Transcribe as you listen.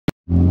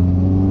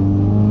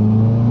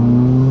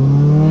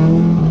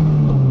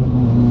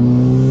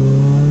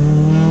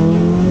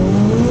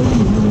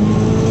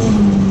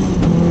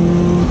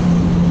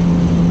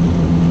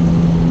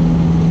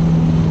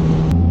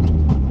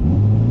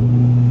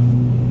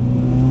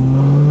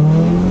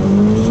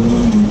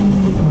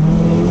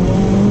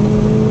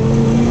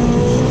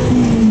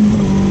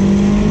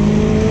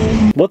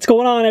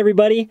on,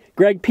 everybody?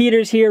 Greg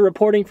Peters here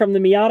reporting from the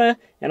Miata,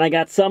 and I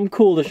got something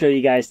cool to show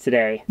you guys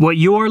today. What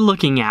you're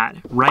looking at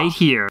right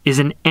here is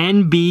an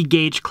NB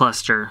gauge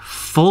cluster,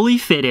 fully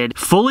fitted,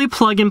 fully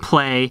plug and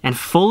play, and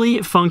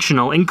fully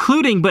functional,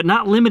 including but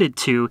not limited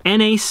to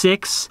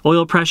NA6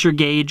 oil pressure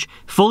gauge,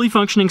 fully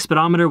functioning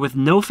speedometer with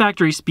no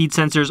factory speed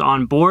sensors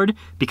on board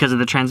because of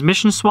the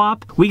transmission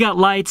swap. We got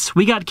lights,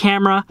 we got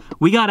camera,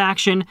 we got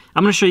action.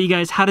 I'm gonna show you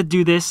guys how to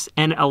do this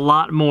and a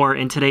lot more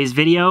in today's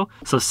video,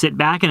 so sit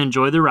back and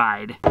enjoy the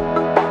ride.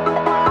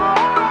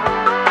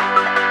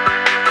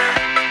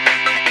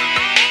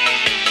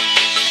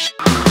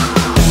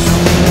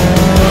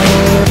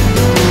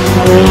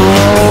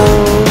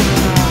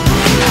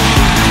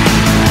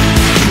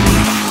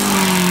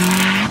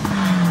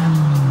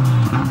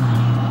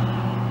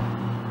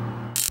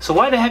 So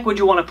why the heck would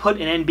you want to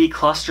put an NB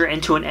cluster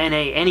into an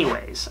NA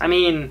anyways? I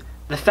mean,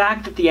 the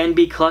fact that the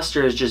NB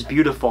cluster is just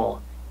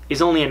beautiful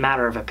is only a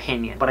matter of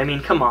opinion. But I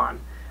mean, come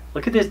on.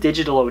 Look at this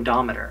digital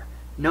odometer.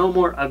 No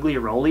more ugly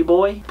roly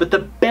boy. But the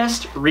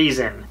best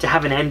reason to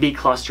have an NB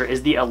cluster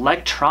is the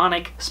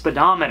electronic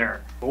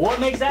speedometer. But what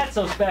makes that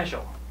so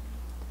special?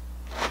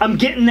 I'm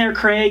getting there,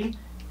 Craig.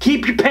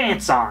 Keep your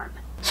pants on.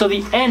 So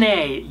the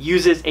NA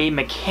uses a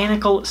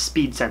mechanical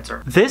speed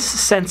sensor. This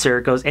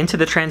sensor goes into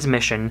the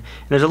transmission,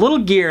 and there's a little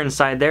gear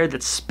inside there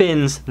that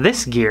spins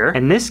this gear,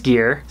 and this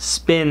gear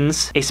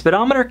spins a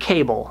speedometer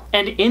cable.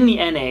 And in the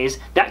NAs,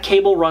 that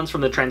cable runs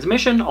from the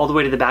transmission all the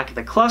way to the back of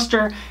the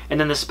cluster, and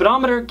then the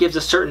speedometer gives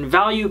a certain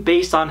value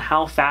based on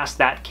how fast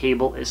that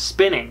cable is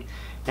spinning.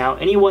 Now,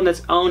 anyone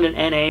that's owned an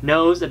NA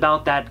knows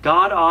about that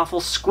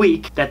god-awful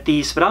squeak that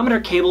the speedometer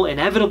cable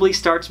inevitably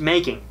starts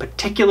making,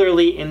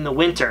 particularly in the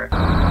winter.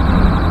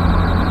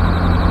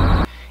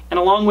 And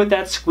along with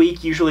that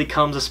squeak usually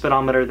comes a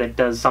speedometer that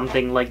does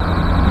something like,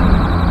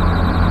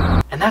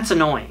 and that's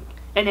annoying.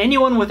 And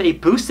anyone with a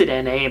boosted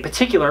NA in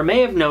particular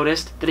may have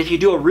noticed that if you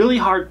do a really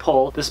hard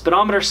pull, the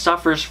speedometer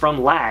suffers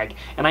from lag.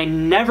 And I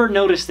never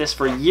noticed this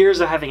for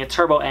years of having a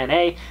turbo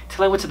NA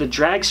till I went to the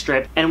drag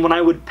strip, and when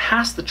I would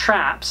pass the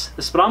traps,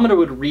 the speedometer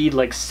would read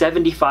like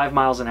 75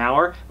 miles an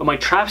hour, but my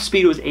trap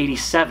speed was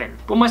 87.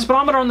 But my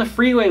speedometer on the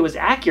freeway was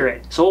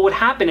accurate. So what would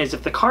happen is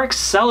if the car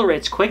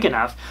accelerates quick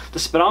enough, the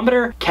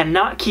speedometer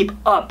cannot keep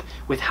up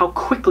with how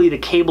quickly the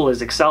cable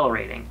is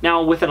accelerating.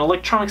 Now with an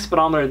electronic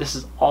speedometer, this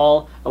is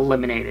all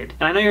eliminated.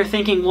 And I know you're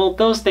thinking, well,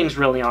 those things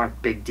really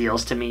aren't big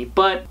deals to me,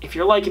 but if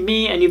you're like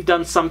me and you've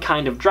done some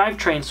kind of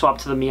drivetrain swap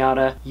to the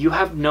Miata, you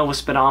have no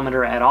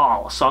speedometer at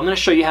all. So I'm going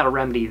to show you how to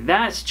remedy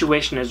that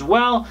situation as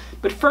well.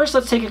 But first,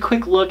 let's take a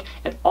quick look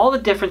at all the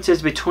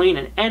differences between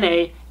an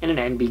NA and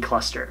an NB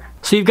cluster.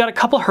 So you've got a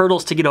couple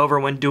hurdles to get over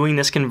when doing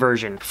this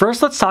conversion.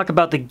 First, let's talk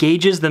about the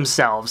gauges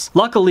themselves.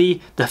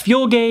 Luckily, the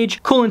fuel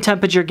gauge, coolant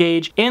temperature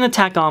gauge, and the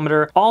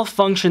tachometer all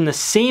function the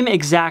same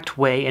exact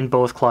way in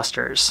both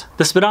clusters.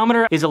 The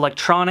speedometer is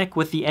electronic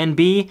with the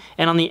NB,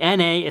 and on the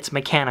NA, it's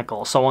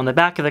mechanical. So on the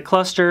back of the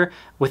cluster,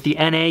 with the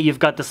NA, you've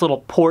got this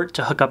little port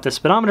to hook up the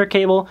speedometer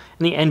cable,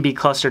 and the NB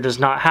cluster does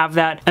not have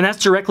that. And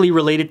that's directly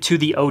related to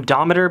the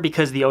odometer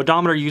because the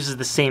odometer uses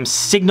the same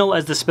signal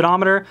as the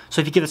speedometer.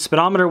 So if you get the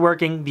speedometer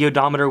working, the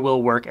odometer will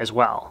work as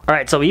well. All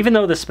right, so even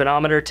though the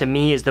speedometer to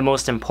me is the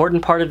most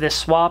important part of this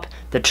swap,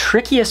 the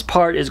trickiest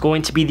part is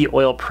going to be the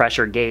oil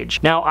pressure gauge.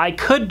 Now, I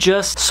could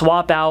just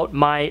swap out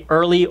my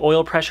early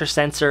oil pressure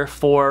sensor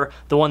for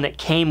the one that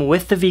came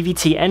with the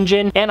VVT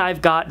engine, and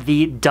I've got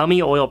the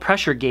dummy oil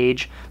pressure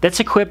gauge that's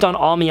equipped on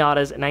all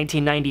Miatas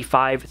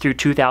 1995 through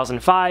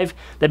 2005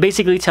 that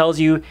basically tells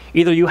you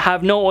either you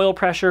have no oil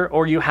pressure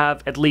or you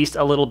have at least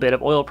a little bit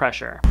of oil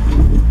pressure.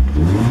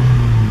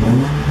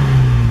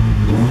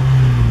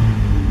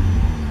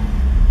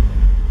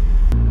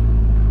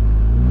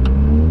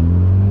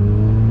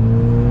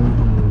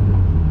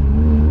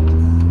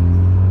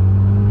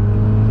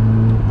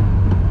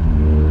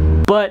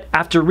 But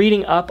after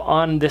reading up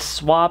on this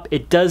swap,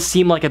 it does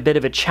seem like a bit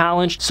of a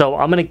challenge, so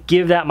I'm gonna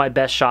give that my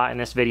best shot in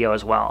this video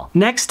as well.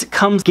 Next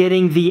comes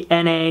getting the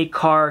NA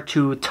car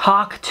to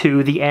talk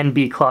to the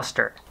NB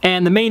cluster.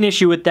 And the main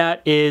issue with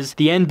that is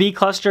the NB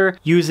cluster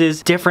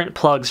uses different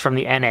plugs from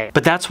the NA.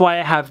 But that's why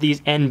I have these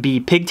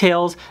NB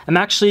pigtails. I'm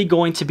actually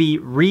going to be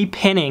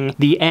repinning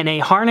the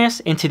NA harness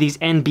into these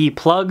NB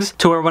plugs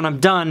to where when I'm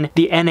done,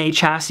 the NA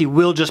chassis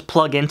will just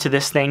plug into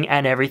this thing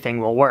and everything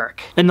will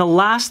work. And the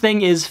last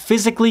thing is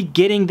physically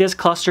getting this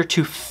cluster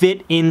to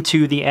fit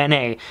into the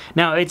NA.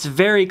 Now it's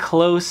very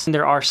close and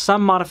there are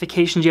some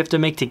modifications you have to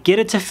make to get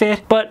it to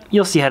fit, but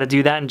you'll see how to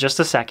do that in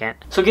just a second.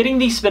 So getting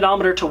the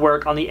speedometer to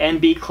work on the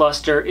NB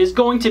cluster is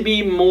going to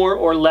be more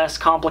or less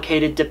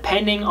complicated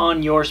depending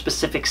on your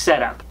specific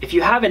setup. If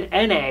you have an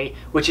NA,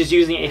 which is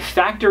using a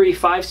factory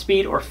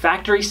 5-speed or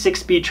factory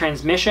 6-speed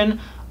transmission,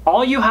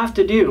 all you have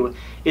to do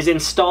is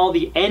install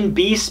the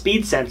NB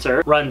speed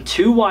sensor, run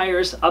 2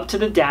 wires up to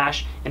the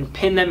dash, and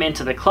pin them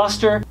into the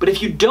cluster. But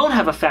if you don't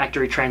have a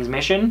factory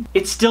transmission,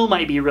 it still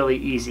might be really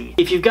easy.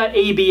 If you've got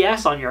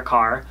ABS on your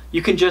car,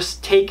 you can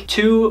just take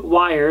 2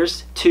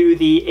 wires to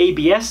the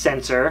ABS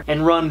sensor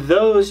and run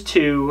those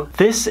to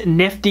this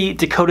nifty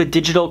Dakota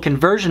Digital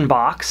conversion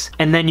box,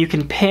 and then you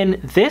can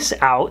pin this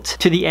out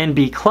to the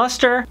NB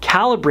cluster,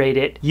 calibrate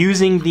it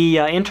using the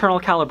internal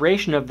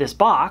calibration of this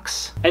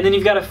box, and then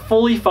you've got a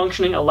fully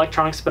functioning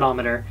electronic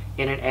speedometer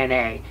in an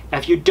NA. Now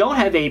if you don't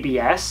have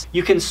ABS,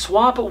 you can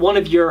swap one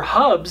of your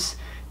hubs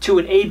to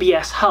an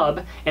ABS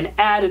hub and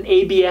add an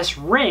ABS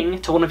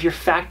ring to one of your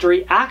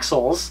factory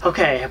axles.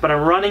 Okay, but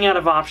I'm running out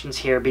of options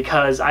here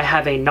because I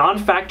have a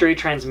non-factory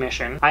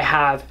transmission, I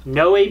have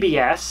no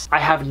ABS, I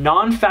have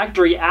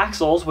non-factory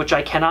axles which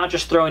I cannot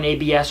just throw an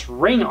ABS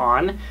ring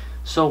on.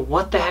 So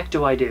what the heck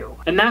do I do?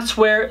 And that's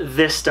where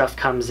this stuff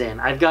comes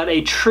in. I've got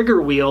a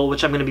trigger wheel,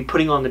 which I'm gonna be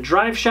putting on the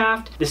drive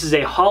shaft. This is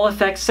a Hall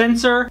effect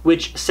sensor,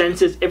 which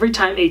senses every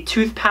time a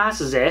tooth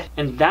passes it,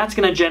 and that's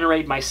gonna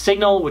generate my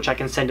signal, which I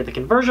can send to the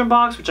conversion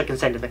box, which I can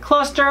send to the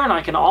cluster, and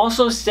I can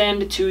also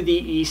send to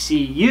the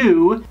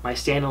ECU. My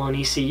standalone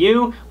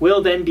ECU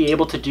will then be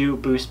able to do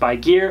boost by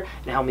gear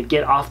and help me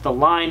get off the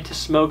line to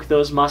smoke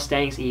those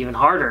Mustangs even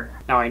harder.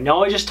 Now I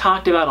know I just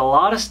talked about a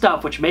lot of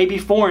stuff which may be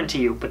foreign to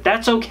you, but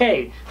that's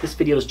okay. This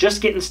video is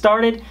just getting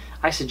started.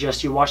 I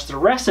suggest you watch the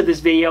rest of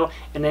this video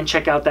and then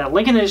check out that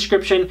link in the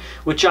description,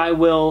 which I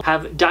will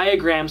have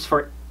diagrams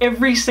for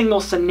every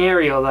single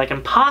scenario that I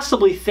can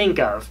possibly think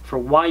of for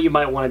why you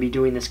might want to be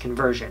doing this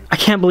conversion. I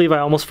can't believe I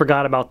almost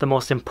forgot about the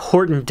most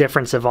important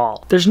difference of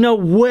all. There's no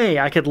way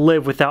I could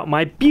live without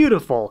my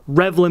beautiful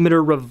rev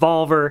limiter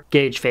revolver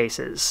gauge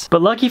faces.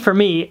 But lucky for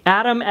me,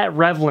 Adam at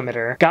Rev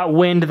Limiter got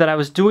wind that I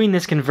was doing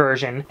this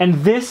conversion, and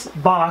this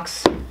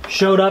box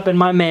showed up in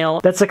my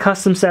mail. That's a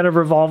custom set of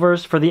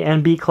revolvers for the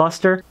NB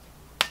cluster.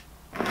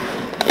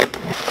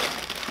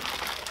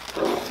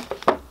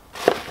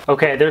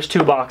 Okay, there's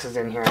 2 boxes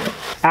in here.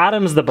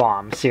 Adam's the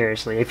bomb,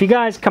 seriously. If you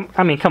guys come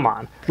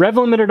on.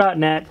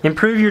 RevLimiter.net,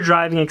 improve your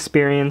driving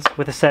experience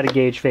with a set of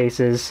gauge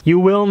faces. You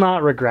will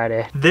not regret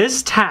it.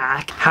 This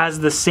tack has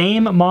the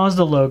same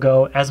Mazda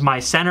logo as my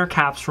center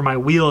caps for my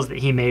wheels that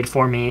he made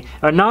for me.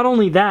 Not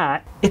only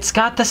that, it's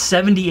got the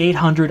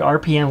 7,800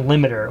 RPM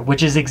limiter,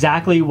 which is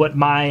exactly what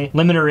my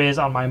limiter is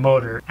on my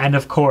motor. And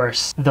of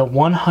course, the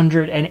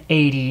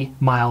 180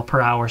 mile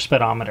per hour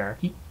speedometer.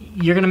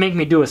 You're gonna make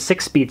me do a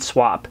 6-speed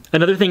swap.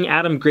 Another thing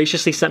Adam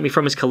graciously sent me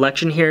from his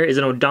collection here is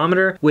an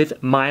odometer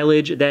with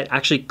mileage that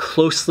actually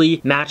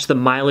closely match the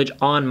mileage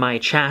on my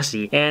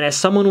chassis. And as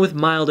someone with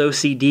mild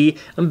OCD,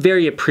 I'm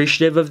very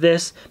appreciative of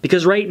this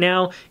because right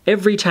now,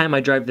 every time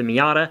I drive the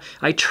Miata,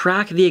 I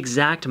track the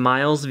exact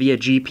miles via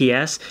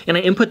GPS and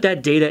I input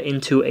that data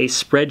into a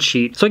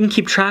spreadsheet so I can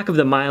keep track of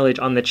the mileage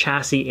on the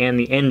chassis and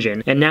the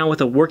engine. And now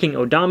with a working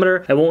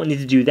odometer, I won't need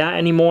to do that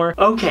anymore.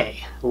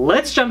 Okay,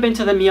 let's jump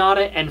into the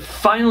Miata and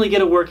finally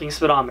get a working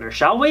speedometer,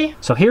 shall we?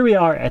 So here we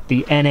are at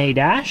the NA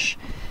dash,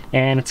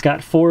 and it's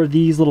got 4 of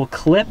these little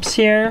clips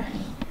here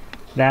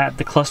that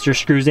the cluster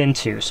screws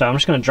into. So I'm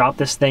just gonna drop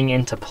this thing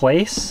into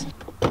place.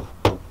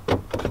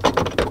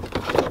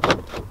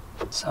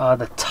 So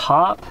the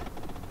top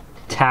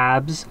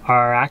tabs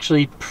are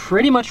actually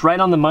pretty much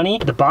right on the money.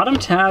 The bottom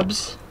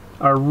tabs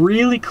are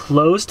really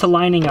close to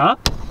lining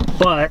up,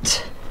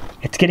 but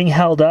it's getting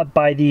held up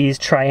by these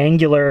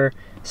triangular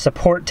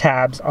support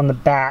tabs on the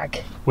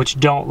back, which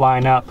don't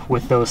line up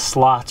with those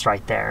slots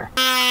right there.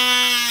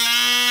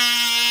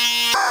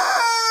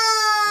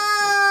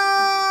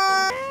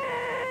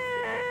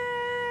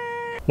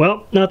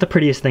 Well, not the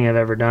prettiest thing I've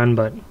ever done,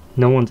 but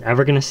no one's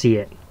ever gonna see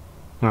it.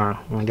 Well,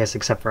 I guess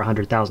except for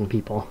 100,000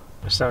 people.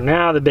 So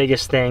now the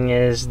biggest thing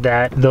is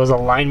that those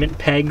alignment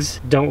pegs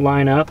don't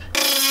line up.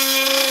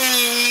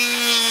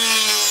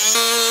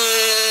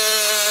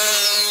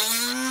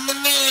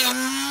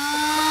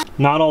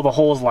 Not all the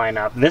holes line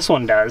up. This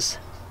one does.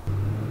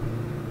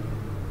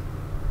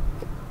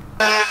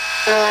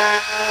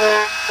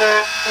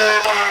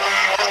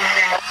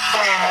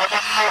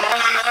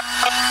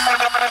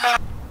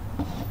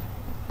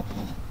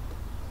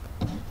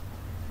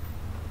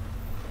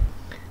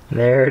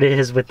 There it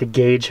is with the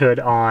gauge hood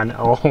on.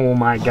 Oh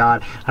my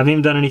god. I haven't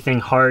even done anything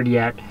hard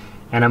yet,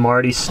 and I'm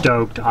already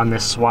stoked on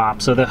this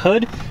swap. So the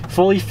hood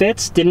fully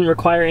fits, didn't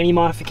require any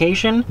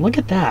modification. Look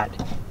at that.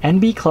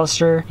 NB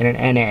cluster and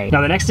an NA.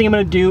 Now the next thing I'm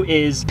gonna do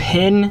is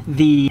pin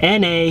the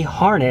NA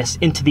harness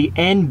into the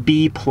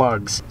NB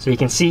plugs. So you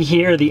can see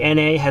here the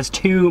NA has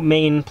 2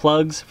 main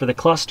plugs for the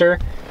cluster,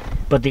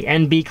 but the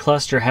NB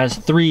cluster has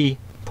 3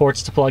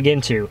 ports to plug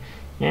into.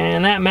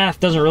 And that math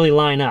doesn't really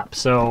line up,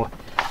 so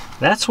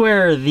that's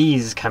where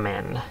these come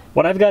in.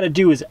 What I've got to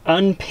do is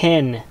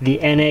unpin the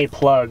NA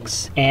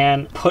plugs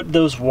and put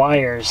those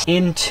wires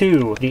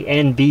into the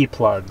NB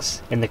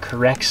plugs in the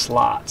correct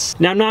slots.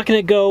 Now I'm not going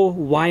to go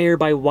wire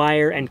by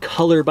wire and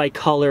color by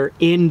color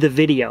in the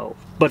video,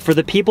 but for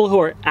the people who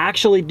are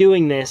actually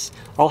doing this,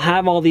 I'll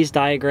have all these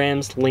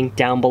diagrams linked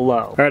down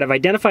below. All right, I've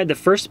identified the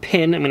first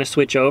pin I'm going to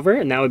switch over,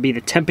 and that would be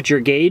the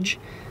temperature gauge.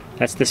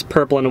 That's this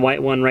purple and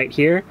white one right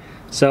here.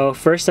 So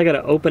first I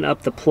gotta open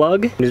up the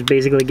plug. Just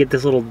basically get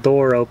this little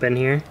door open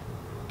here.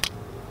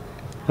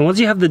 And once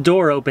you have the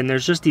door open,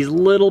 there's just these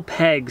little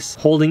pegs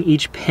holding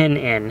each pin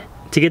in.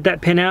 To get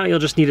that pin out, you'll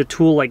just need a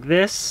tool like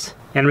this.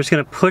 And I'm just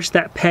gonna push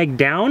that peg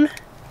down.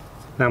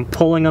 And I'm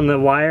pulling on the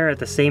wire at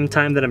the same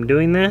time that I'm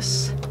doing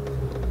this.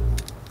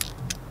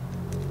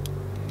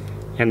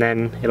 And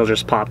then it'll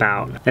just pop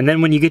out. And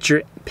then when you get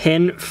your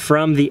pin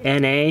from the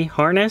NA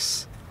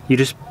harness, you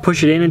just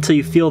push it in until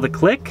you feel the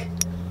click,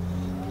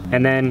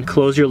 and then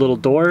close your little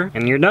door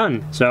and you're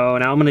done. So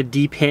now I'm gonna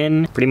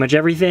de-pin pretty much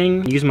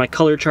everything, use my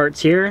color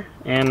charts here,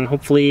 and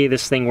hopefully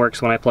this thing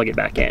works when I plug it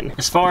back in.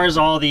 As far as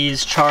all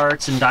these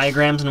charts and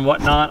diagrams and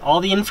whatnot,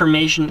 all the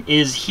information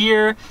is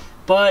here,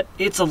 but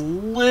it's a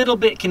little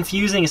bit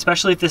confusing,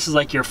 especially if this is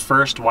like your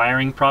first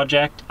wiring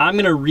project. I'm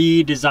gonna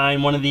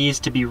redesign one of these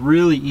to be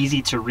really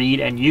easy to read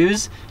and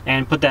use,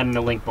 and put that in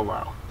the link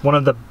below. One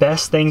of the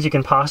best things you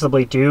can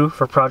possibly do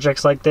for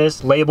projects like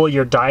this, label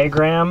your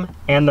diagram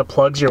and the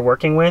plugs you're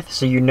working with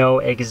so you know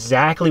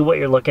exactly what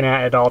you're looking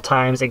at all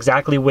times,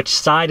 exactly which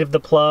side of the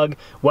plug,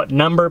 what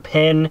number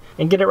pin,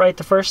 and get it right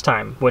the first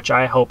time, which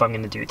I hope I'm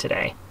gonna do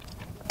today.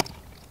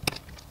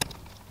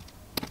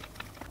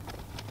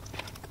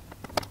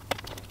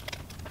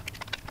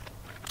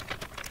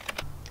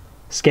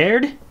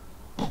 Scared?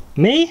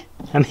 Me?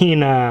 I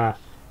mean,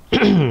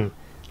 I'm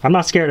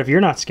not scared if you're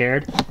not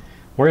scared.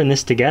 We're in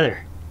this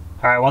together.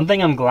 All right, one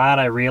thing I'm glad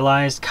I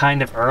realized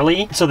kind of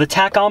early. So the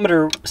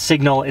tachometer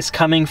signal is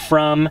coming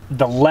from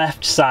the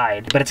left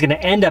side, but it's gonna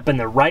end up in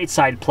the right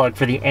side plug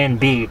for the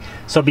NB.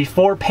 So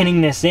before pinning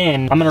this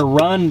in, I'm gonna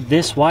run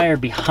this wire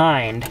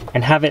behind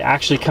and have it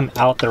actually come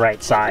out the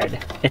right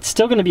side. It's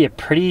still gonna be a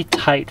pretty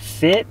tight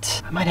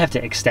fit. I might have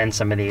to extend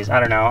some of these.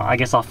 I don't know, I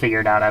guess I'll figure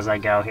it out as I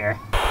go here.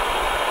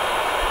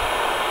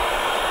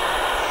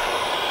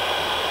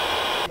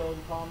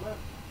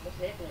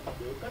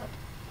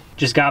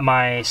 Just got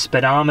my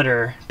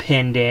speedometer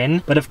pinned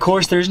in, but of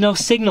course there's no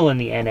signal in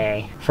the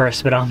NA for a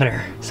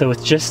speedometer, so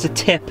it's just a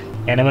tip,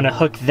 and I'm gonna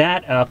hook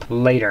that up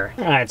later.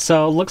 All right,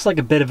 so it looks like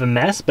a bit of a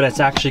mess, but it's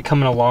actually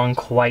coming along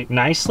quite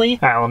nicely.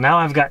 All right, well now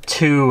I've got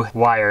two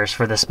wires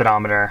for the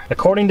speedometer.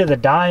 According to the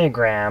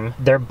diagram,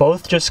 they're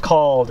both just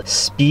called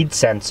speed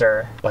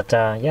sensor, but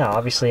yeah,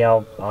 obviously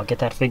I'll get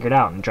that figured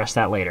out and address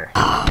that later.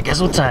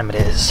 Guess what time it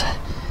is?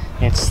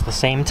 It's the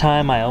same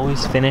time I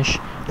always finish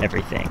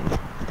everything.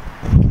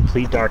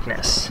 Complete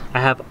darkness.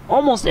 I have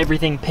almost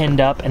everything pinned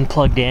up and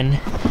plugged in.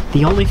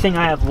 The only thing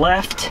I have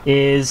left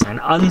is an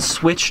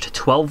unswitched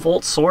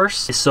 12-volt source,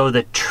 so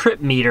the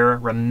trip meter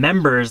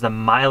remembers the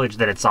mileage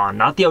that it's on,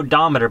 not the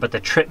odometer, but the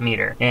trip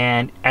meter.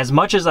 And as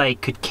much as I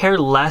could care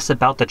less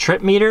about the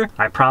trip meter,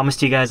 I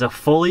promised you guys a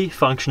fully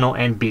functional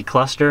NB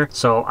cluster,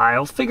 so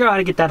I'll figure out how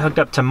to get that hooked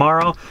up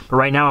tomorrow. But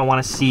right now I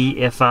want to see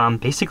if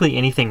basically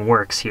anything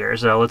works here,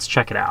 so let's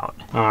check it out.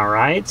 All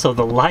right, so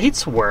the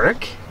lights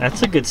work.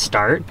 That's a good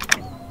start.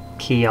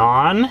 Key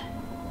on.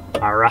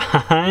 All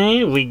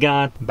right, we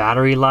got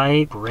battery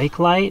light, brake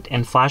light,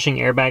 and flashing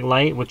airbag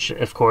light, which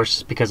of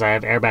course, because I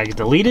have airbags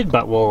deleted,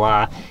 but we'll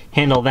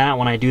handle that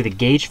when I do the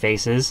gauge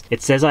faces.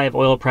 It says I have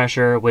oil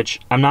pressure, which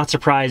I'm not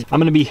surprised. I'm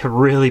gonna be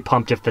really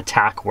pumped if the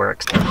tach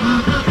works.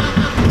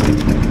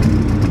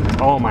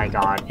 Oh my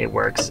God, it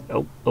works.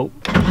 Oh.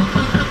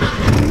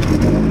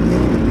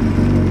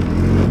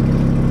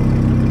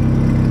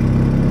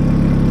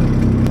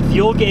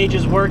 Fuel gauge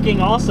is working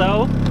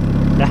also.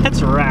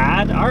 That's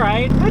rad. All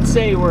right, I'd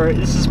say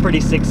this is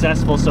pretty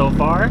successful so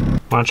far. I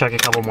want to check a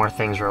couple more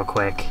things real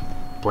quick.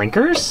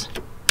 Blinkers?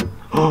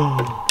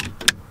 Oh,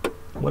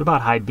 what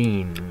about high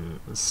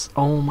beams?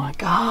 Oh my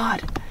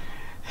God,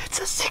 it's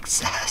a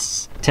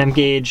success. Temp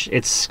gauge,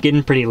 it's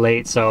getting pretty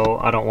late, so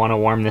I don't want to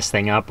warm this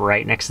thing up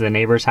right next to the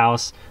neighbor's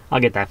house.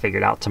 I'll get that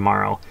figured out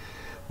tomorrow.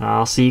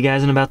 I'll see you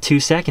guys in about 2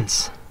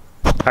 seconds.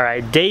 All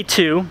right, day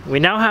 2. We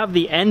now have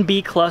the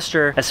NB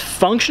cluster as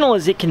functional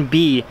as it can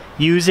be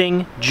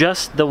using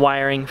just the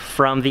wiring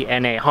from the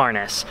NA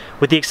harness,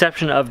 with the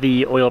exception of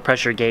the oil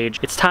pressure gauge.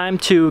 It's time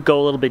to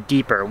go a little bit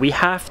deeper. We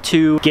have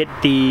to get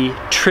the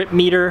trip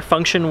meter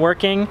function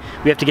working,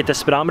 we have to get the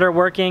speedometer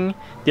working,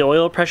 the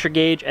oil pressure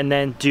gauge, and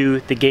then do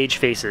the gauge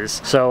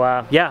faces.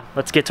 So yeah,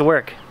 let's get to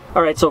work.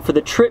 All right, so for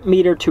the trip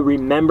meter to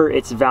remember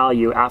its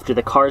value after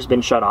the car's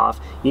been shut off,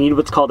 you need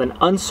what's called an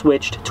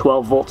unswitched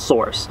 12-volt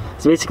source.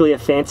 It's basically a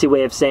fancy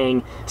way of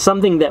saying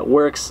something that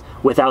works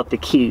without the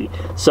key.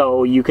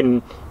 So you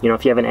can,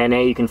 if you have an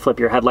NA, you can flip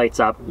your headlights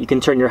up, you can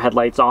turn your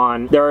headlights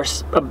on. There are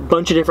a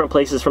bunch of different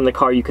places from the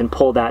car you can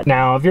pull that.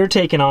 Now, if you're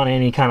taking on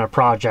any kind of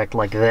project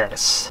like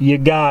this, you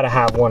gotta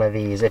have one of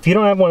these. If you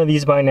don't have one of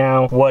these by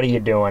now, what are you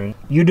doing?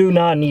 You do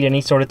not need any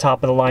sort of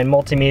top-of-the-line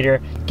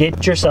multimeter.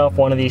 Get yourself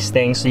one of these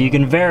things so you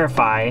can verify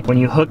when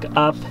you hook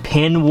up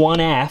pin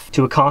 1F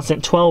to a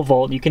constant 12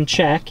 volt, you can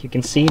check, you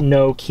can see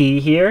no key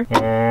here,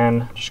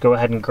 and just go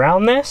ahead and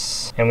ground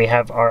this, and we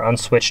have our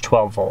unswitched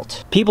 12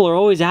 volt. People are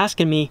always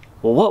asking me,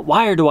 well, what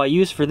wire do I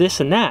use for this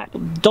and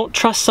that? Don't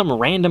trust some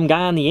random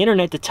guy on the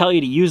internet to tell you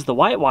to use the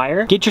white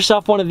wire. Get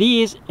yourself one of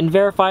these and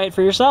verify it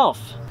for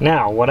yourself.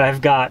 Now, what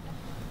I've got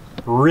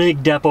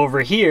rigged up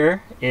over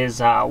here is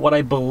what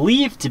I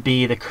believe to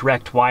be the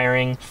correct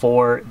wiring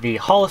for the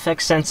Hall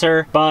effect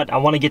sensor, but I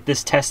want to get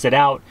this tested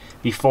out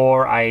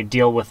before I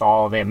deal with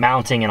all the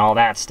mounting and all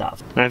that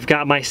stuff. I've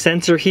got my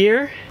sensor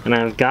here, and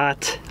I've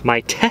got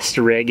my test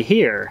rig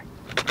here.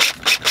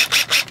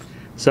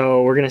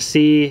 So we're gonna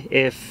see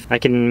if I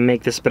can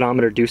make the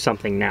speedometer do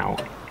something now.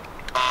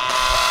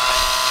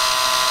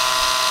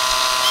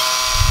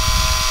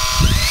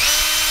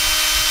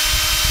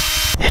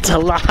 It's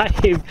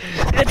alive!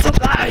 It's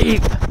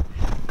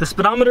alive! The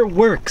speedometer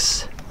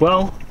works.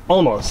 Well,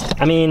 almost.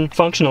 I mean,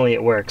 functionally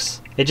it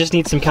works. It just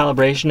needs some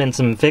calibration and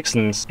some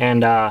fixins,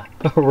 and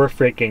we're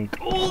freaking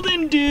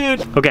golden,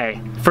 dude! Okay,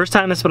 first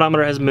time the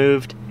speedometer has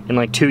moved in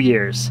like 2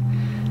 years.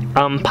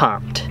 I'm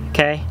pumped,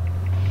 okay?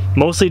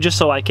 Mostly just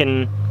so I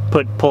can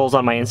put polls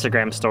on my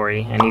Instagram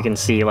story and you can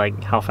see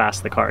like how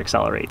fast the car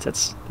accelerates.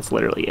 That's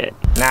literally it.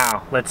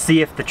 Now, let's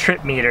see if the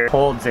trip meter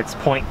holds its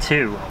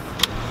 0.2.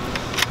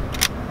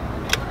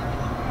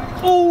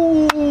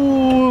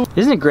 Oh!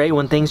 Isn't it great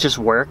when things just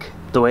work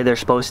the way they're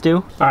supposed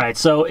to? Alright,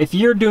 so if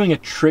you're doing a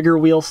trigger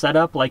wheel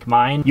setup like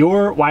mine,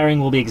 your wiring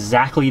will be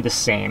exactly the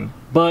same.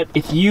 But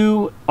if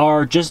you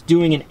are just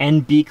doing an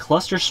NB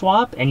cluster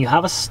swap and you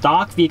have a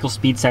stock vehicle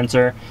speed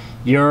sensor,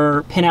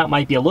 your pinout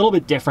might be a little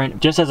bit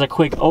different. Just as a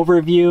quick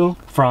overview,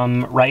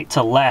 from right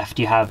to left,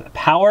 you have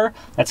power.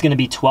 That's going to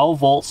be 12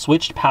 volt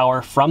switched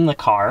power from the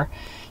car.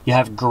 You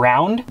have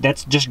ground,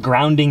 that's just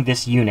grounding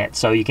this unit,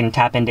 so you can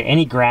tap into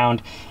any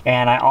ground.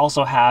 And I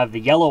also have the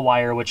yellow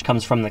wire, which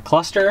comes from the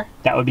cluster.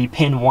 That would be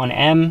pin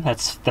 1M,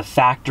 that's the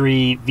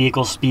factory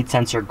vehicle speed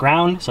sensor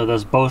ground. So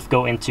those both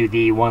go into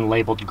the one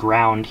labeled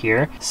ground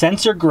here.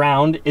 Sensor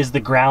ground is the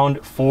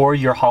ground for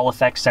your Hall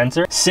effect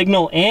sensor.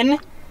 Signal in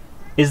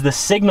is the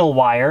signal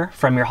wire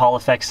from your Hall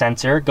effect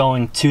sensor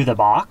going to the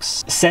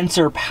box.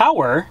 Sensor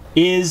power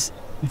is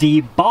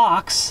the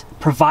box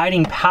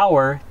providing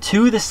power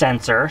to the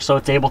sensor so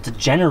it's able to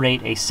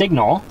generate a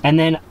signal. And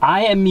then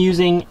I am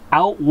using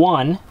out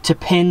 1 to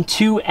pin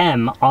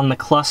 2M on the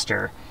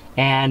cluster.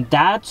 And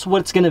that's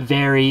what's gonna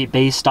vary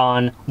based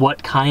on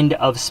what kind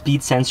of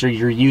speed sensor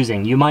you're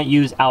using. You might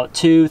use out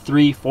 2,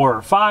 3, 4,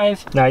 or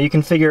 5. Now you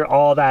can figure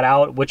all that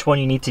out, which one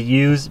you need to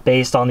use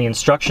based on the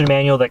instruction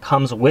manual that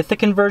comes with the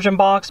conversion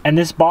box. And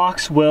this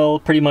box will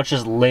pretty much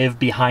just live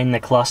behind the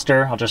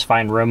cluster. I'll just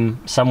find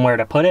room somewhere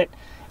to put it.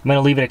 I'm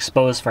gonna leave it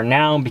exposed for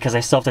now because I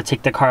still have to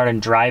take the car out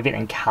and drive it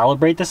and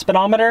calibrate the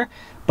speedometer.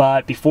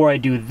 But before I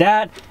do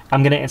that,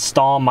 I'm gonna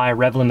install my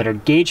rev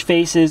limiter gauge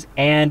faces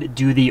and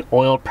do the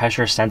oil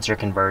pressure sensor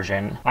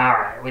conversion. All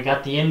right, we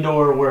got the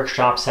indoor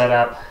workshop set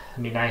up.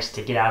 It'd be nice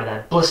to get out of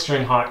that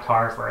blistering hot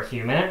car for a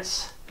few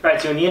minutes. All right,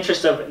 so in the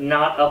interest of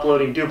not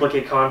uploading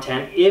duplicate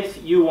content,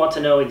 if you want to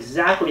know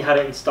exactly how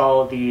to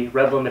install the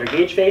rev limiter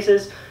gauge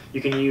faces,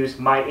 you can use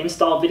my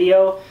install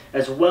video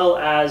as well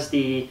as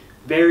the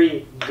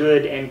very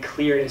good and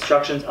clear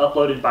instructions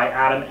uploaded by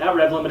Adam at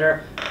Rev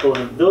Limiter. Both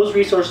of those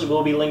resources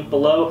will be linked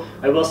below.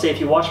 I will say if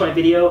you watch my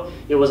video,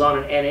 it was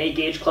on an NA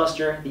gauge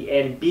cluster. The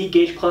NB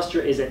gauge cluster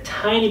is a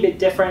tiny bit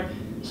different,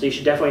 so you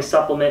should definitely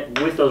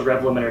supplement with those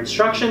Rev Limiter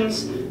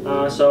instructions.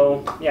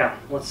 So yeah,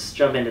 let's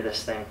jump into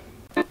this thing.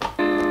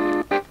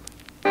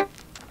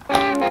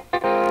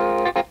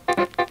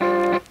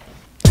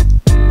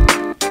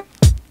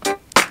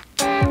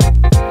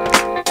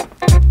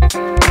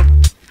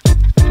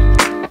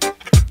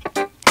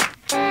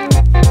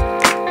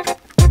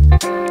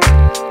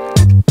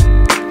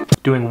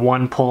 Doing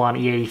one pull on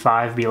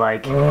E85 be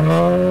like...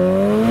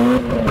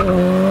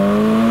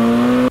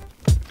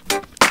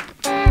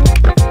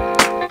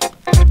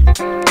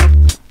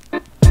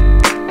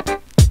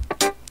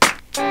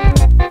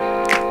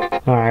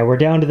 Alright, we're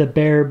down to the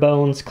bare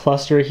bones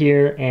cluster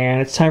here,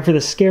 and it's time for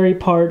the scary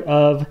part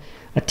of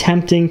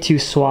attempting to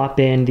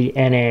swap in the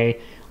NA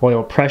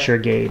oil pressure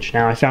gauge.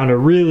 Now I found a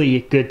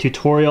really good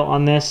tutorial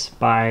on this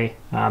by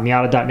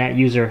Miata.net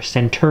user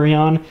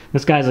Centurion.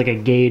 This guy's like a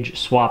gauge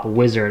swap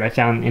wizard. I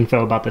found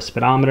info about the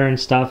speedometer and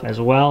stuff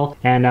as well.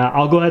 And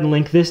I'll go ahead and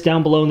link this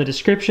down below in the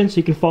description so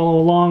you can follow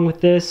along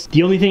with this.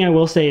 The only thing I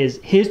will say is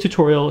his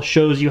tutorial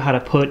shows you how to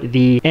put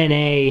the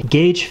NA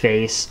gauge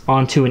face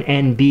onto an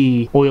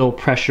NB oil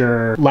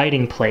pressure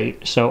lighting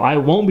plate. So I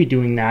won't be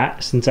doing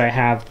that since I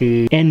have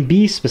the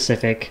NB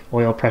specific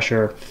oil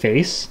pressure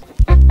face.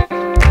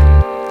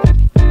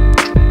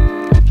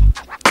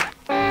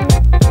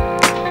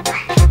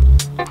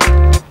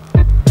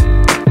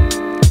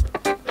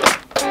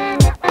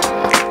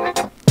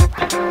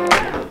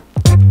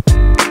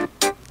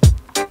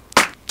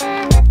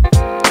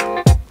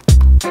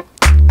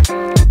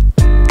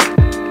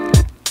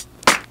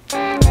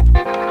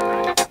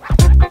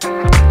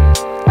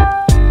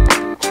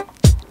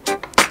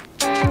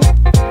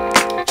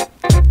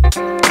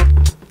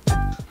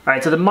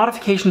 Alright, so the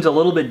modification's a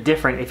little bit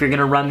different if you're going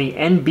to run the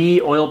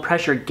NB oil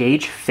pressure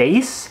gauge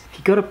face. If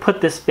you go to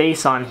put this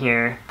face on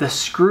here, the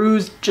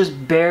screws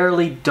just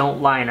barely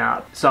don't line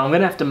up. So I'm going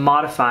to have to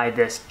modify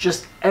this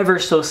just ever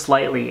so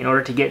slightly in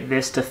order to get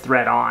this to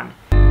thread on.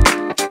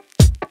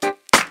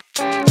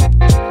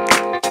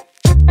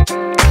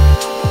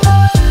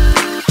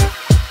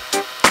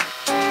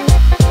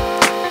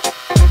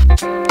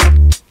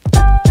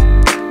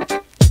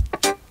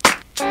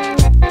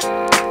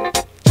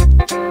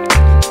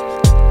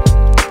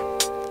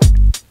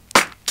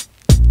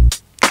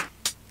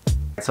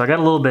 So I got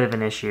a little bit of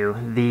an issue.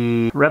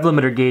 The rev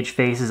limiter gauge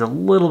face is a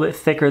little bit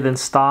thicker than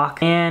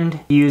stock and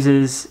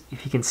uses,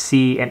 if you can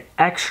see, an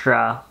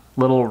extra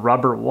little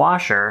rubber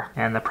washer,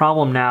 and the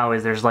problem now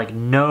is there's like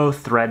no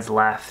threads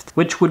left,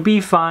 which would be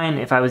fine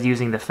if I was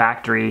using the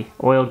factory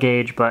oil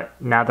gauge, but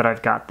now that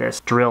I've got this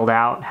drilled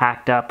out,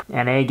 hacked up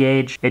NA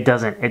gauge, it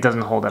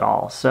doesn't hold at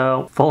all.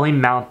 So fully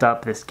mount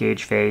up this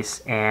gauge face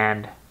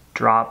and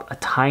drop a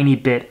tiny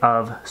bit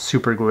of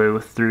super glue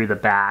through the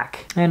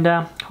back and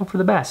hope for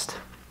the best.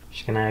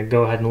 Just gonna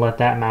go ahead and let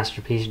that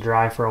masterpiece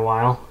dry for a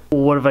while.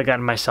 What have I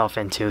gotten myself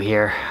into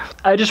here?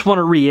 I just want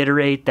to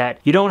reiterate that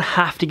you don't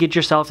have to get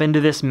yourself into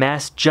this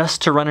mess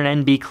just to run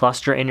an NB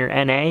cluster in your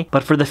NA,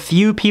 but for the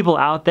few people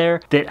out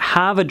there that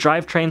have a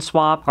drivetrain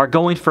swap, are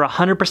going for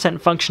 100%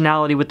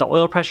 functionality with the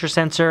oil pressure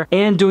sensor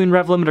and doing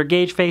rev limiter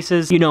gauge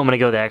faces, you know I'm gonna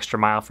go the extra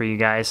mile for you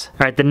guys.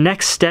 All right, the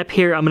next step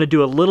here, I'm gonna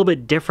do a little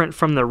bit different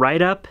from the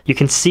write-up. You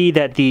can see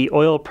that the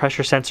oil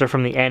pressure sensor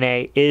from the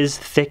NA is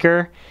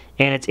thicker,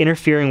 and it's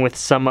interfering with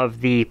some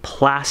of the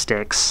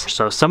plastics.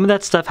 So some of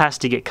that stuff has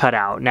to get cut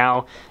out.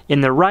 Now,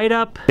 in the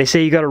write-up, they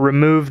say you gotta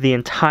remove the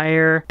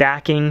entire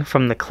backing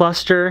from the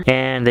cluster,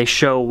 and they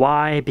show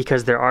why,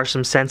 because there are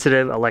some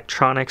sensitive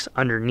electronics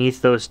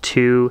underneath those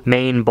two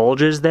main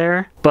bulges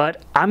there.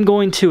 But I'm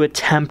going to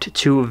attempt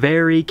to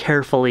very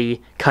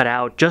carefully cut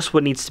out just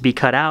what needs to be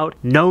cut out,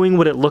 knowing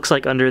what it looks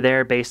like under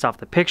there based off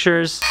the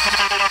pictures.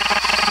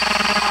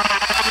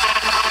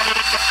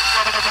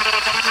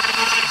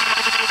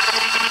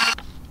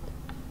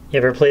 You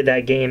ever played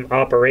that game,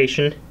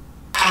 Operation?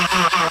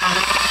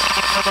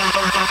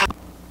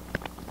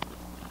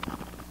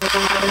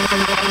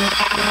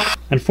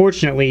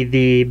 Unfortunately,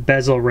 the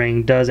bezel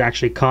ring does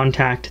actually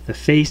contact the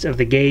face of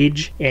the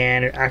gauge,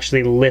 and it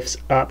actually lifts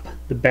up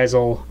the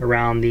bezel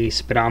around the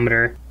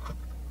speedometer.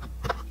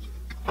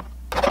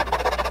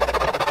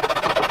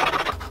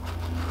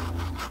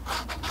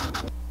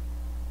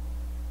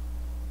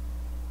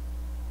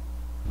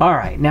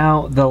 Alright,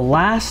 now the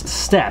last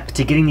step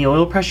to getting the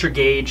oil pressure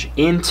gauge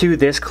into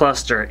this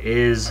cluster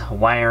is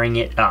wiring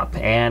it up.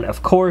 And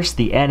of course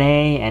the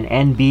NA and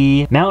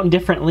NB mount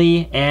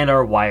differently and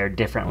are wired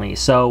differently.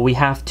 So we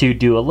have to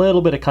do a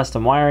little bit of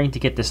custom wiring to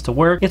get this to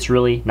work. It's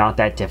really not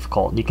that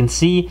difficult. You can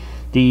see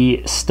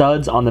the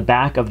studs on the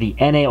back of the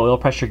NA oil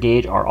pressure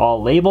gauge are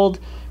all labeled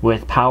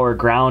with power,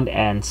 ground,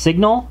 and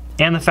signal.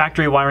 And the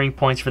factory wiring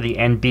points for the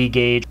NB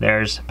gauge,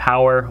 there's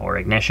power or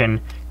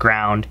ignition,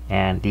 ground,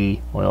 and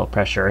the oil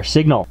pressure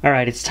signal. All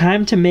right, it's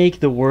time to make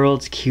the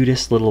world's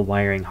cutest little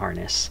wiring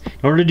harness. In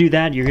order to do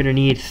that, you're gonna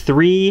need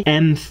 3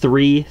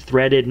 M3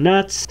 threaded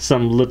nuts,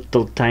 some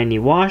little tiny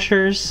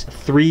washers,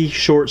 3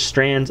 short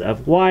strands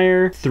of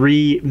wire,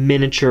 3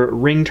 miniature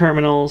ring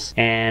terminals,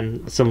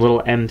 and some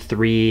little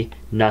M3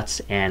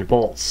 nuts and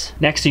bolts.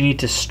 Next, you need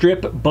to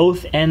strip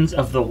both ends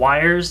of the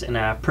wires in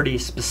a pretty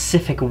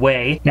specific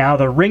way. Now,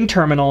 the ring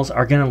terminals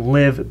are gonna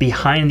live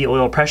behind the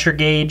oil pressure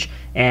gauge,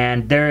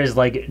 and there is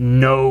like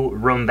no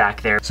room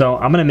back there. So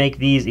I'm gonna make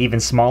these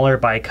even smaller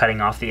by cutting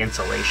off the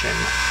insulation.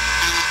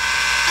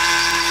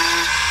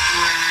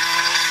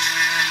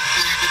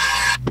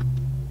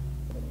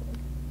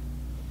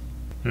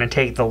 I'm gonna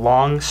take the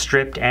long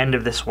stripped end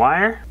of this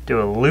wire,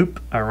 do a loop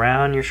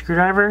around your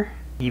screwdriver,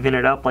 even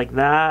it up like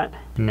that.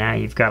 Now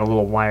you've got a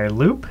little wire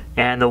loop,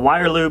 and the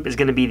wire loop is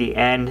going to be the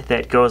end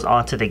that goes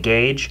onto the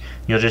gauge.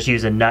 You'll just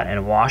use a nut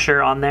and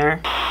washer on there.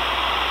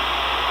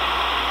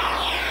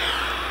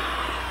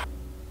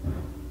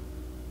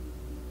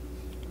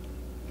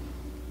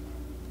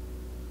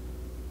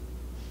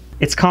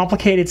 It's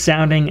complicated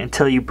sounding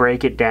until you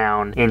break it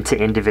down into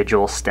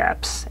individual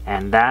steps,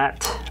 and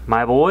that,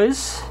 my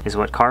boys, is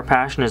what Car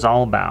Passion is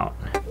all about.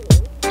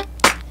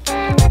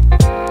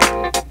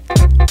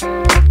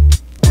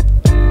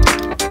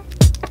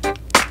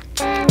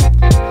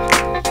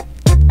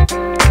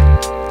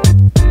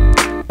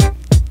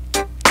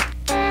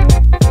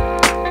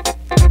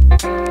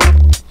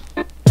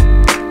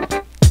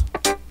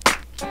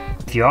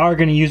 If you are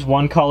going to use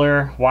one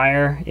color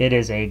wire, it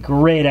is a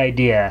great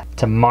idea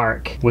to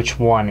mark which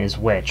one is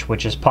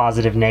which is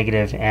positive,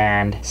 negative,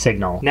 and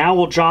signal. Now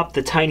we'll drop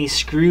the tiny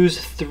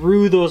screws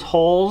through those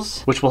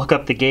holes, which will hook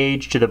up the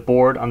gauge to the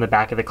board on the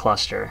back of the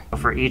cluster.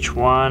 For each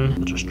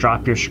one, just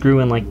drop your screw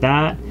in like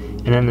that,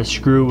 and then the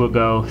screw will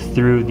go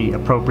through the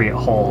appropriate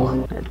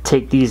hole.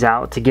 Take these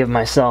out to give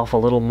myself a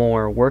little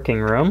more working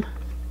room.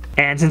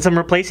 And since I'm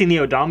replacing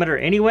the odometer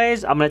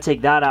anyways, I'm going to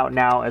take that out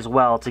now as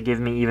well to give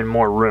me even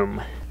more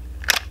room.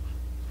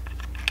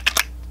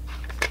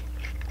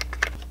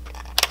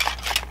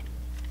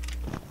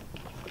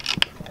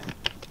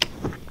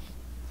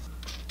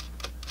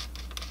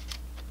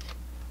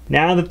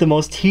 Now that the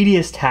most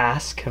tedious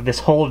task of this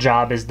whole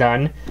job is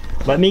done,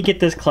 let me get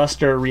this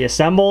cluster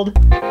reassembled.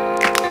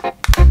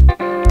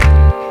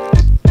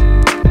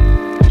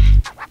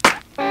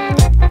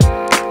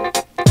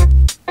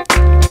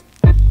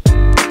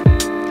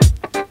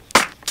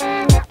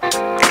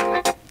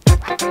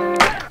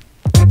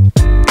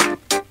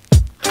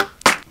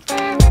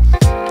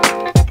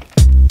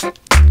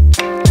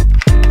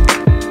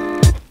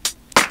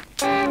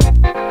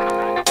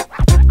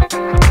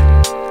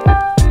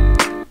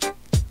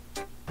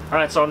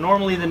 Alright, so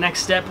normally the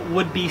next step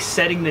would be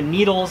setting the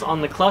needles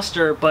on the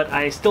cluster, but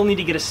I still need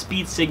to get a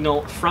speed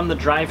signal from the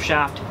drive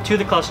shaft to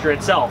the cluster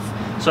itself.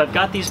 So I've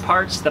got these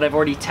parts that I've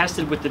already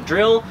tested with the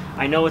drill.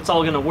 I know it's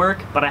all gonna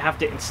work, but I have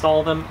to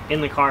install them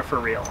in the car for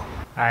real.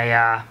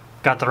 I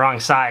got the wrong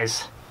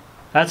size.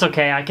 That's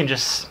okay, I can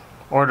just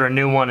order a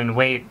new one and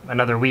wait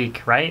another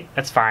week, right?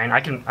 That's fine,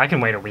 I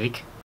can wait a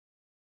week.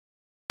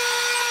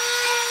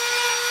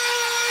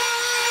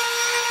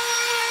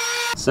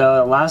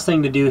 So the last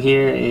thing to do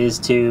here is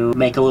to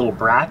make a little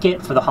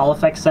bracket for the Hall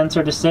effect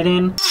sensor to sit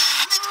in.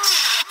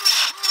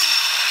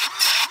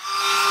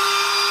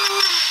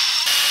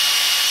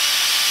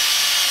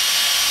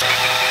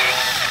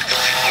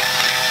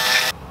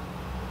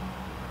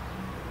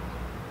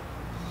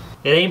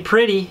 It ain't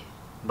pretty,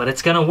 but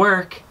it's gonna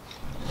work.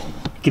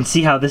 You can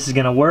see how this is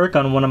gonna work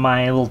on one of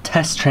my little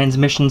test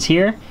transmissions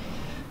here.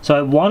 So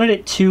I wanted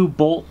it to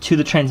bolt to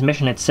the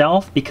transmission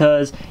itself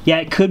because, yeah,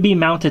 it could be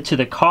mounted to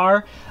the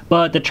car,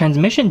 but the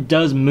transmission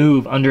does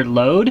move under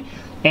load,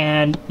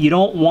 and you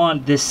don't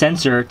want this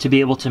sensor to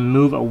be able to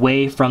move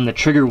away from the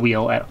trigger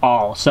wheel at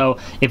all. So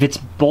if it's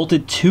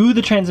bolted to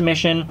the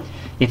transmission,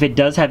 if it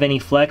does have any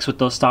flex with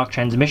those stock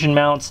transmission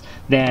mounts,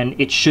 then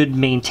it should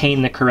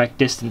maintain the correct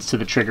distance to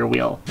the trigger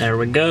wheel. There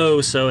we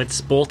go, so it's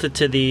bolted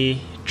to the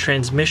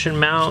transmission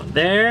mount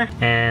there,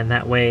 and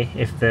that way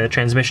if the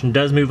transmission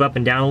does move up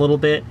and down a little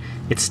bit,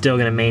 it's still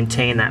going to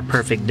maintain that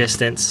perfect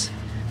distance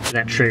to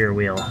that trigger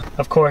wheel.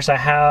 Of course, I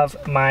have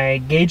my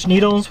gauge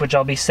needles, which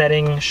I'll be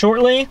setting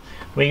shortly.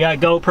 We got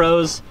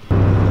GoPros.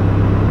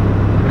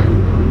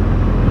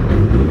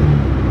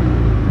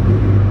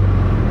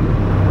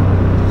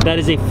 That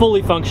is a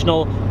fully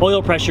functional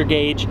oil pressure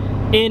gauge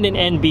in an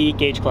NB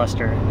gauge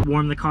cluster.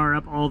 Warm the car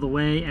up all the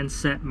way and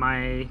set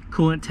my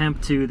coolant temp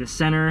to the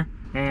center.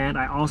 And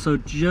I also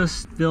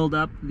just filled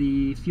up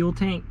the fuel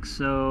tank,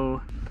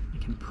 so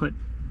I can put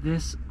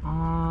this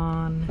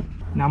on.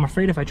 Now I'm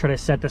afraid if I try to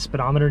set the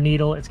speedometer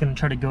needle, it's gonna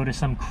try to go to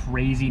some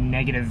crazy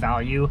negative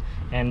value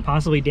and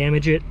possibly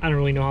damage it. I don't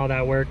really know how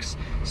that works.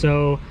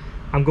 So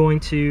I'm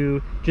going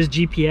to just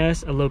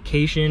GPS a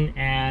location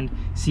and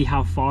see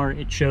how far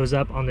it shows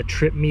up on the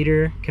trip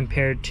meter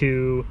compared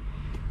to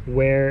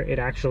where it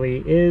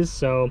actually is.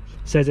 So it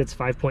says it's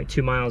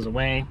 5.2 miles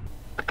away.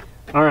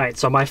 All right,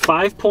 so my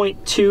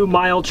 5.2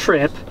 mile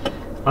trip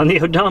on the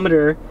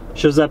odometer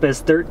shows up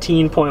as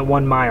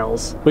 13.1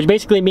 miles, which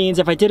basically means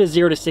if I did a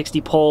 0 to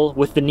 60 pull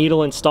with the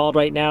needle installed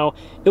right now,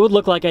 it would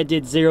look like I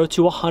did 0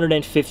 to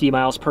 150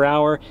 miles per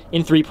hour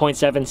in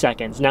 3.7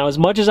 seconds. Now, as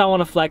much as I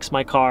want to flex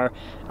my car,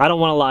 I don't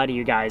want to lie to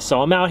you guys.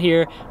 So I'm out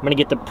here, I'm gonna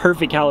get the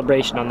perfect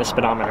calibration on the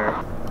speedometer.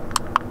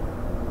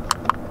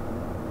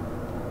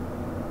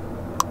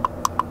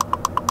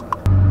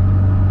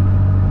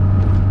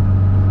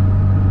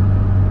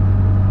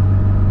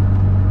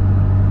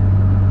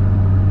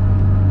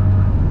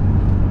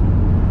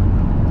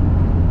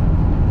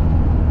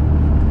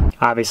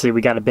 Obviously, we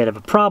got a bit of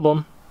a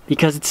problem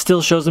because it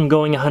still shows I'm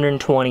going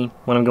 120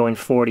 when I'm going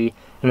 40,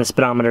 and the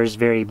speedometer is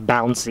very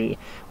bouncy,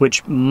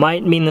 which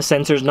might mean the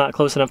sensor's not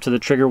close enough to the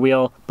trigger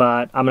wheel,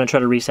 but I'm gonna try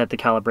to reset the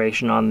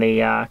calibration on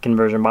the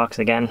conversion box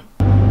again.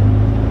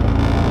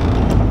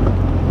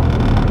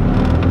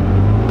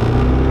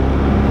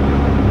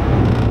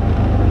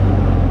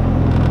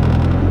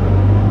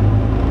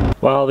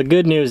 Well, the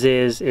good news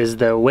is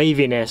the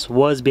waviness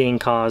was being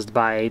caused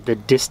by the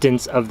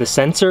distance of the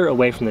sensor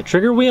away from the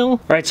trigger wheel. All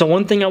right, so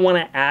one thing I want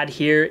to add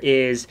here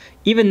is,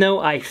 even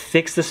though I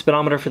fixed the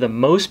speedometer for the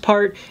most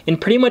part, in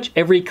pretty much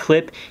every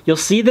clip, you'll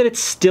see that it's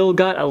still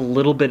got a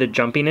little bit of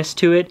jumpiness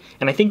to it,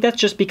 and I think that's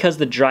just because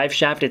the drive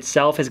shaft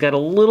itself has got a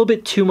little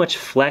bit too much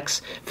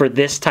flex for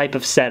this type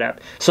of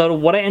setup. So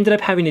what I ended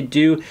up having to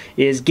do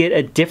is get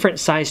a different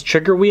size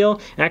trigger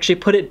wheel and actually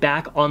put it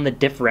back on the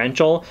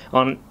differential,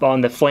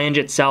 on the flange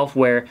itself,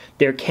 where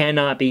there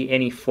cannot be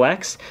any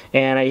flex,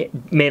 and I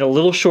made a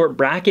little short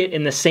bracket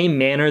in the same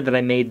manner that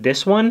I made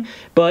this one,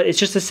 but it's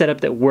just a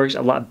setup that works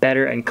a lot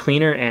better and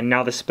cleaner, and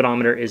now the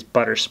speedometer is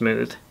butter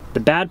smooth. The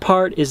bad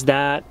part is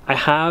that I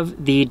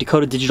have the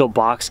Dakota Digital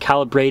box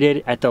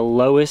calibrated at the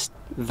lowest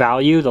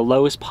value, the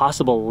lowest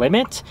possible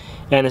limit,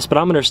 and the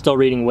speedometer is still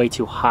reading way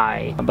too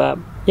high. But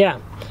yeah,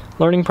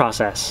 learning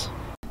process.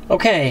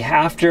 Okay,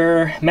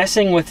 after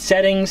messing with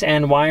settings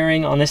and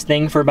wiring on this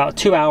thing for about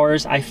 2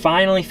 hours, I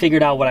finally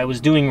figured out what I was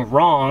doing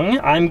wrong.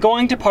 I'm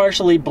going to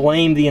partially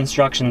blame the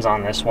instructions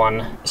on this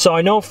one. So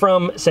I know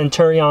from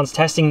Centurion's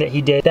testing that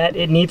he did that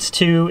it needs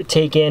to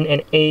take in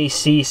an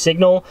AC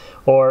signal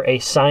or a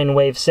sine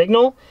wave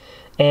signal,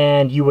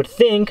 and you would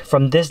think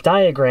from this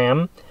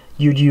diagram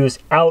you'd use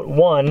out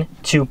 1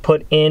 to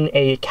put in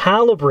a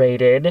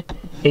calibrated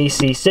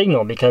AC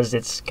signal, because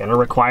it's gonna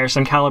require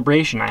some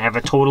calibration. I have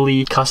a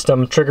totally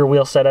custom trigger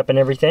wheel setup and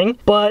everything,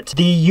 but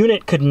the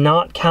unit could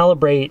not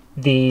calibrate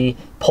the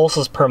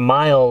pulses per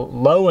mile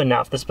low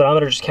enough. The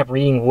speedometer just kept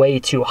reading way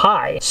too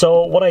high.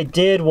 So what I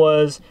did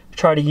was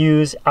try to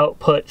use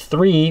output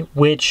 3,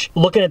 which,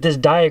 looking at this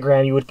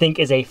diagram, you would think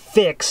is a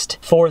fixed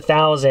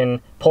 4,000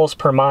 pulse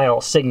per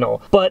mile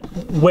signal. But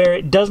where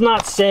it does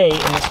not say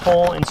in this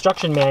whole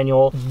instruction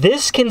manual,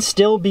 this can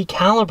still be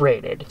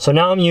calibrated. So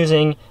now I'm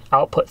using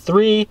output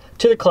 3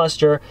 to the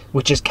cluster,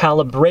 which is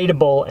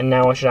calibratable, and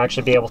now I should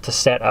actually be able to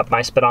set up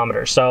my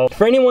speedometer. So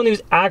for anyone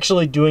who's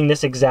actually doing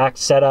this exact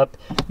setup,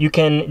 you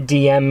can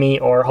DM me,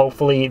 or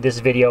hopefully this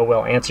video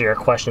will answer your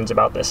questions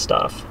about this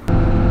stuff.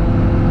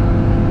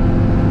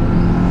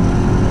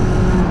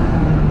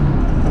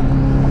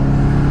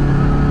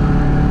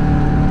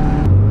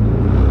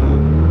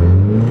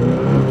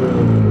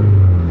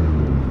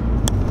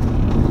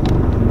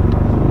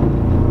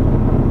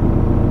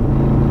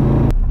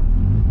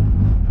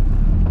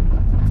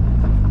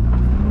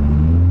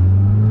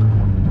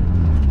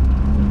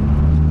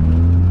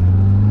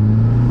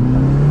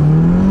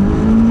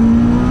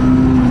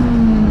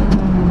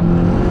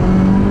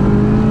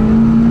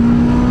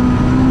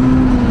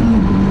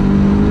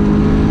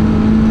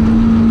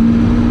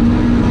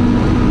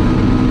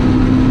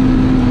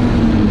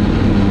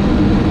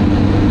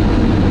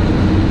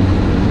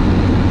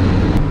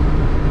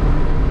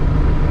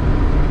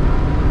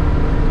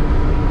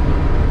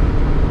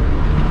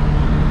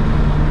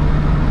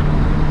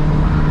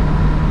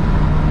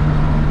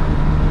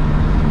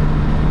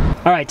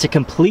 All right, to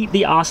complete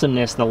the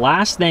awesomeness, the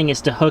last thing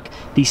is to hook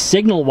the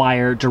signal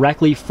wire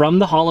directly from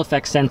the Hall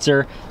effect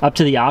sensor up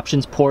to the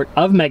options port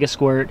of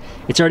Megasquirt.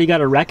 It's already got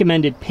a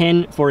recommended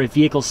pin for a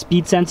vehicle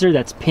speed sensor.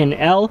 That's pin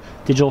L,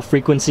 digital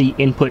frequency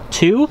input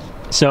 2.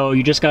 So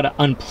you just got to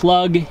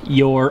unplug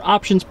your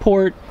options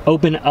port,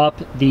 open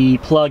up the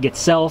plug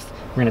itself.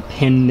 We're going to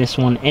pin this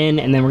one in,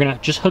 and then we're going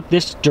to just hook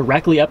this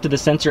directly up to the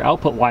sensor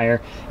output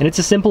wire. And it's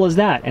as simple as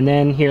that. And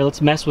then here,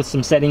 let's mess with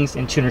some settings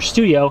in Tuner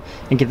Studio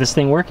and get this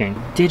thing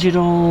working.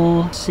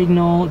 Digital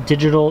signal,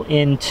 digital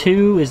in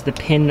 2 is the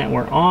pin that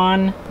we're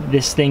on.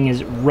 This thing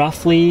is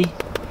roughly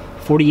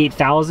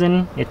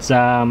 48,000. It's just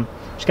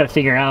got to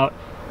figure out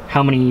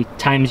how many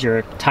times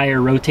your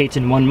tire rotates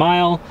in 1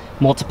 mile,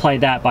 multiply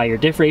that by your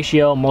diff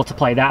ratio,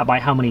 multiply that by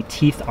how many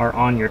teeth are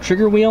on your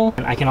trigger wheel.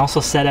 And I can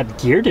also set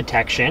up gear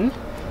detection.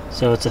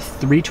 So it's a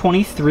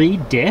 323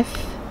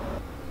 diff.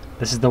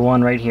 This is the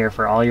one right here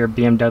for all your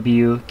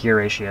BMW gear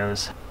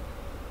ratios.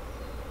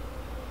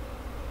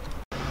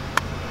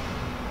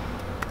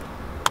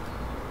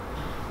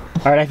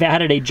 All right, I've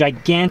added a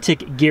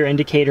gigantic gear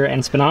indicator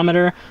and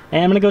speedometer,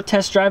 and I'm gonna go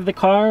test drive the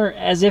car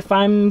as if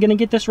I'm gonna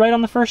get this right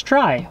on the first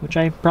try, which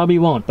I probably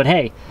won't, but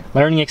hey,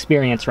 learning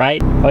experience,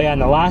 right? Oh yeah,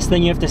 and the last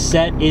thing you have to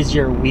set is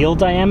your wheel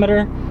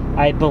diameter.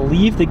 I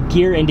believe the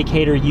gear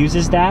indicator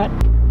uses that.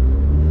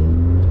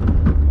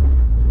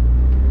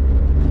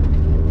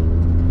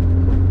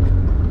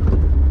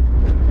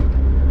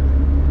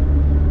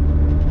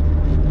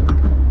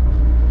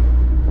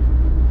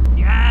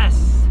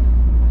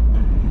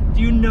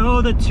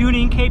 The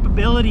tuning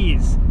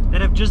capabilities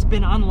that have just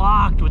been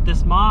unlocked with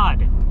this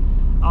mod.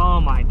 Oh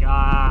my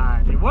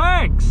god, it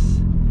works!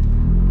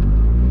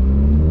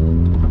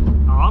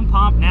 Oh, I'm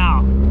pumped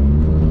now.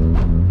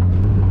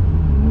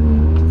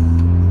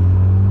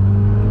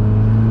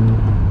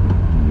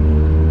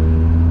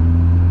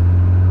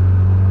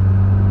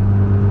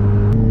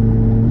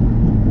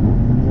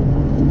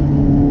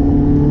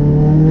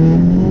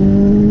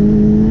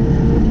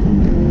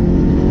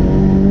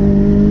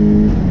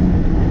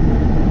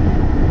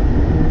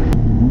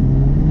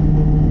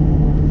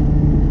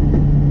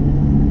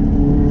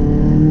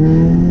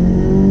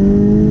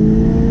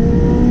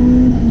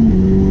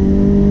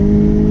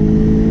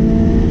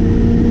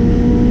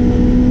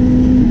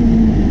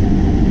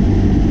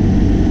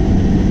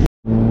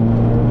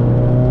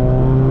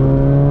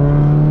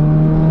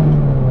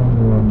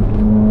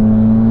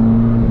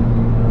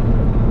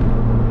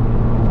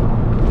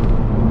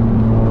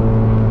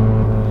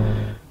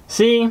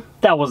 See,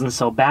 that wasn't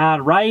so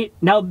bad, right?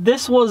 Now,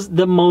 this was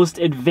the most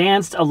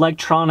advanced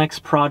electronics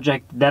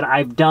project that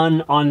I've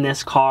done on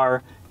this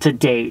car to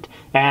date.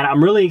 And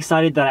I'm really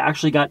excited that I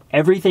actually got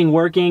everything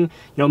working. You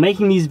know,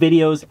 making these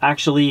videos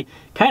actually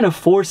kind of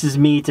forces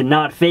me to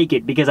not fake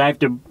it, because I have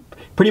to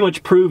pretty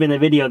much prove in the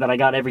video that I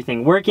got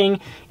everything working,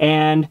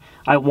 and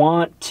I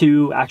want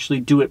to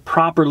actually do it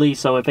properly.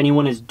 So if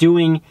anyone is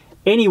doing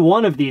any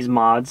one of these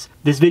mods,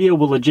 this video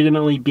will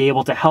legitimately be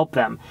able to help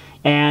them.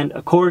 And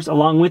of course,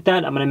 along with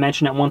that, I'm going to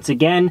mention it once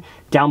again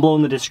down below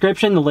in the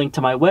description, the link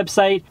to my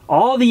website,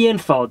 all the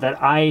info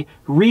that I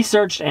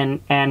researched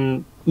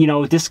and you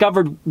know,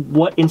 discovered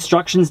what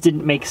instructions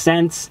didn't make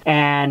sense,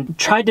 and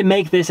tried to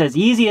make this as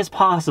easy as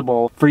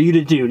possible for you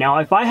to do. Now,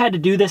 if I had to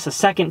do this a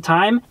second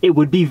time, it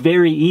would be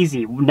very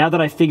easy now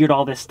that I figured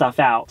all this stuff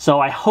out. So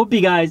I hope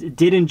you guys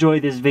did enjoy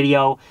this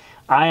video.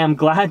 I am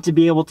glad to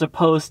be able to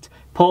post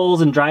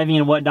polls and driving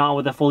and whatnot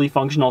with a fully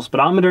functional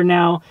speedometer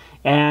now.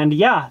 And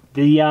yeah,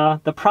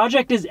 the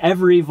project is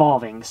ever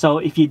evolving. So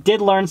if you did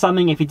learn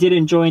something, if you did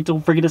enjoy it,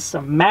 don't forget to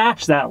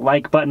smash that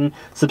like button,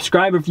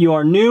 subscribe if you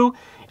are new,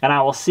 and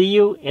I will see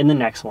you in the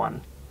next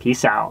one.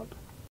 Peace out.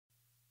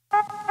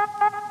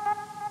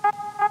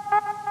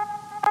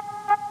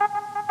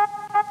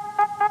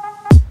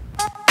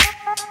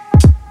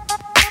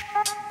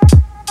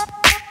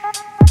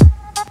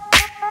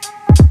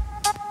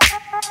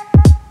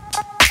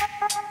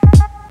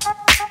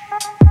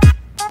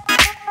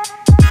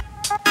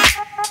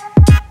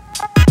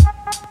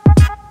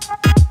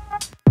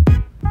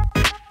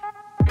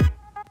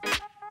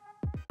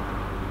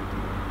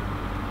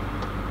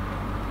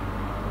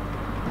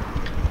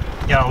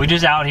 Yo, we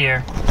just out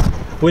here.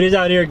 We just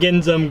out here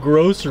getting some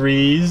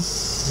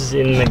groceries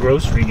in the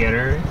grocery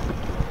getter.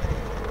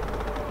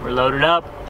 We're loaded up.